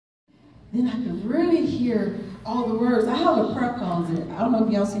then I could really hear all the words. I have a prayer closet. I don't know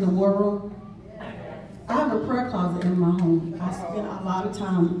if y'all seen the war room. I have a prayer closet in my home. I spend a lot of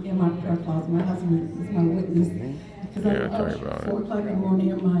time in my prayer closet. My husband is my witness. Because I'm up 4 o'clock in the morning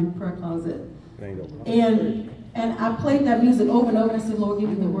in my prayer closet. And I played that music over and over and I said, Lord, give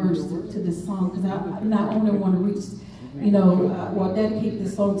me the words to this song. Because I not only want to reach, you know, well, dedicate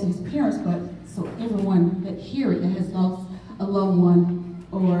this song to his parents, but so everyone that hear it that has lost a loved one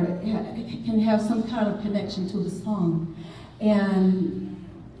or can have some kind of connection to the song. And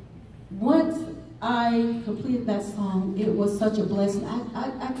once I completed that song, it was such a blessing.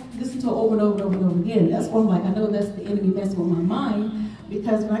 I listened to it over and over and over and over again. That's why I'm like, I know that's the enemy messing with my mind,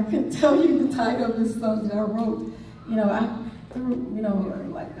 because when I couldn't tell you the title of this song that I wrote, you know, I threw, you know,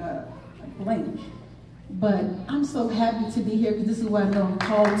 like a blank. But I'm so happy to be here because this is what I know I'm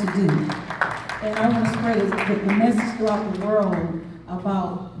called to do. And I want to spread the message throughout the world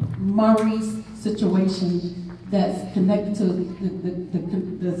about Marie's situation that's connected to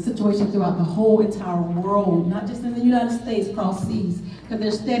the situation throughout the whole entire world, not just in the United States, across seas, because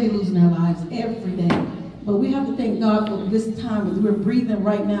they're steady losing their lives every day. But we have to thank God for this time as we're breathing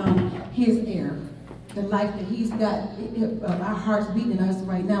right now his air, the life that he's got, our hearts beating in us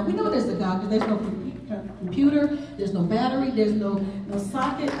right now. We know there's a God, because there's no computer, there's no battery, there's no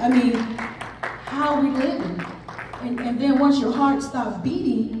socket. I mean, how are we living? And then once your heart stops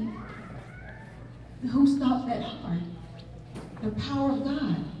beating, who stopped that heart? The power of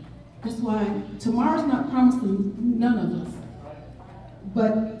God. That's why tomorrow's not promised to none of us.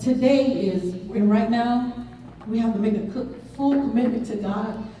 But today is, and right now, we have to make a full commitment to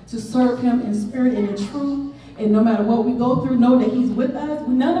God, to serve him in spirit and in truth. And no matter what we go through, know that he's with us.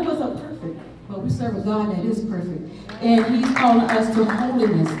 None of us are perfect, but we serve a God that is perfect. And he's calling us to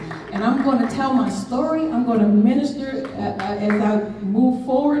holiness. And I'm going to tell my story. I'm going to minister as I move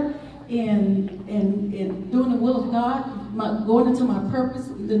forward in doing the will of God, going into my purpose.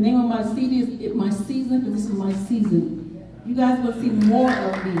 The name of my CD is My Season, because this is my season. You guys will see more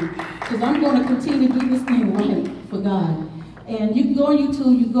of me, because I'm going to continue to do this thing right for God. And you can go on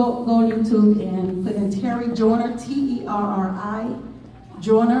YouTube, and put in Terri Joyner, T-E-R-R-I,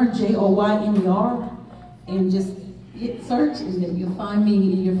 Joyner, J-O-Y-N-E-R, and just hit search, and then you'll find me,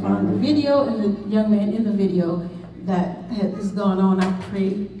 and you'll find the video and the young man in the video that has gone on. I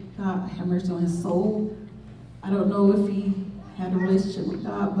pray God have mercy on his soul. I don't know if he had a relationship with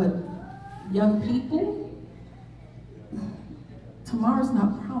God, but young people, tomorrow's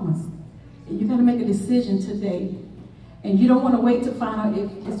not promised. And you got to make a decision today. And you don't want to wait to find out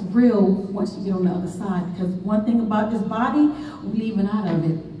if it's real once you get on the other side. Because one thing about this body, we're leaving out of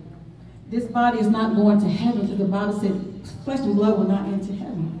it. This body is not going to heaven, because the Bible said flesh and blood will not enter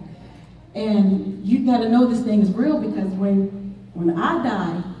heaven. And you got to know this thing is real, because when I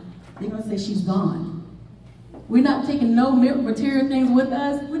die, they're going to say she's gone. We're not taking no material things with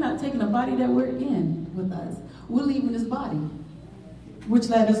us. We're not taking the body that we're in with us. We're leaving this body, which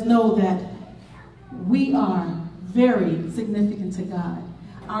let us know that we are very significant to God.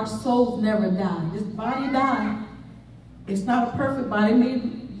 Our souls never die. This body died. It's not a perfect body. They may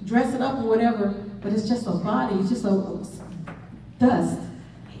dress it up or whatever, but it's just a body. It's just a dust.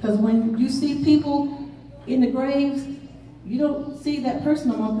 Because when you see people in the graves, you don't see that person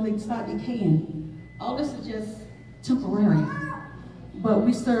no more because they start decaying. All this is just temporary. But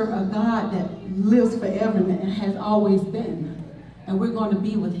we serve a God that lives forever and has always been. And we're going to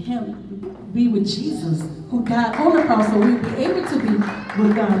be with him, be with Jesus, who died on the cross, so we'll be able to be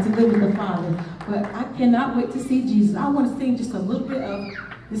with God, to live with the Father. But I cannot wait to see Jesus. I want to sing just a little bit of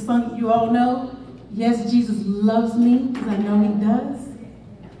this song you all know. Yes, Jesus loves me, because I know he does.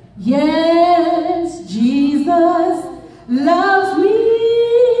 Yes, Jesus loves me.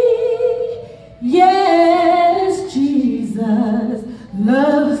 Yes, Jesus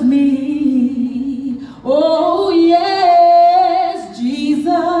loves me. Oh, yes,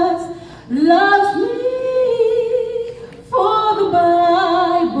 Jesus loves me. For the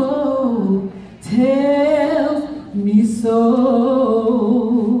Bible tells me so.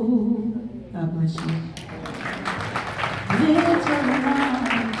 God bless you. Lift your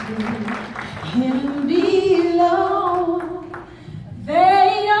mind to him below.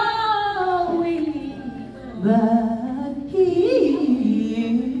 They are weak, but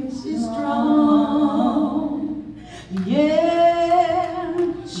he is strong. Yeah,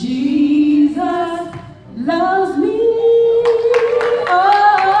 Jesus loves me.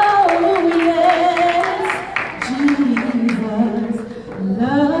 Oh, yes, Jesus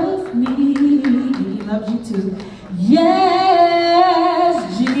loves me. He loves you too. Yes,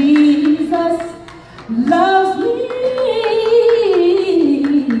 Jesus loves me.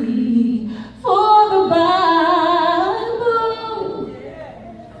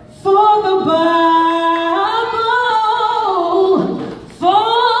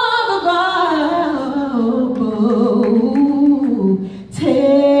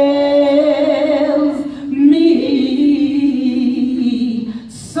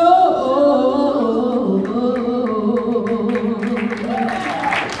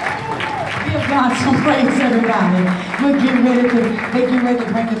 everybody. We're getting ready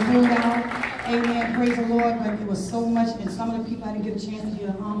to bring the food out. Amen. Praise the Lord. But it was so much, and some of the people I didn't get a chance to get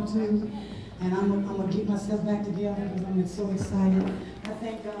home to. And I'm going to get myself back together because I'm so excited. I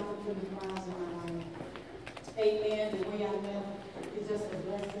thank God for the prize in my life. Amen. The way I left is just a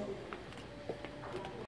blessing.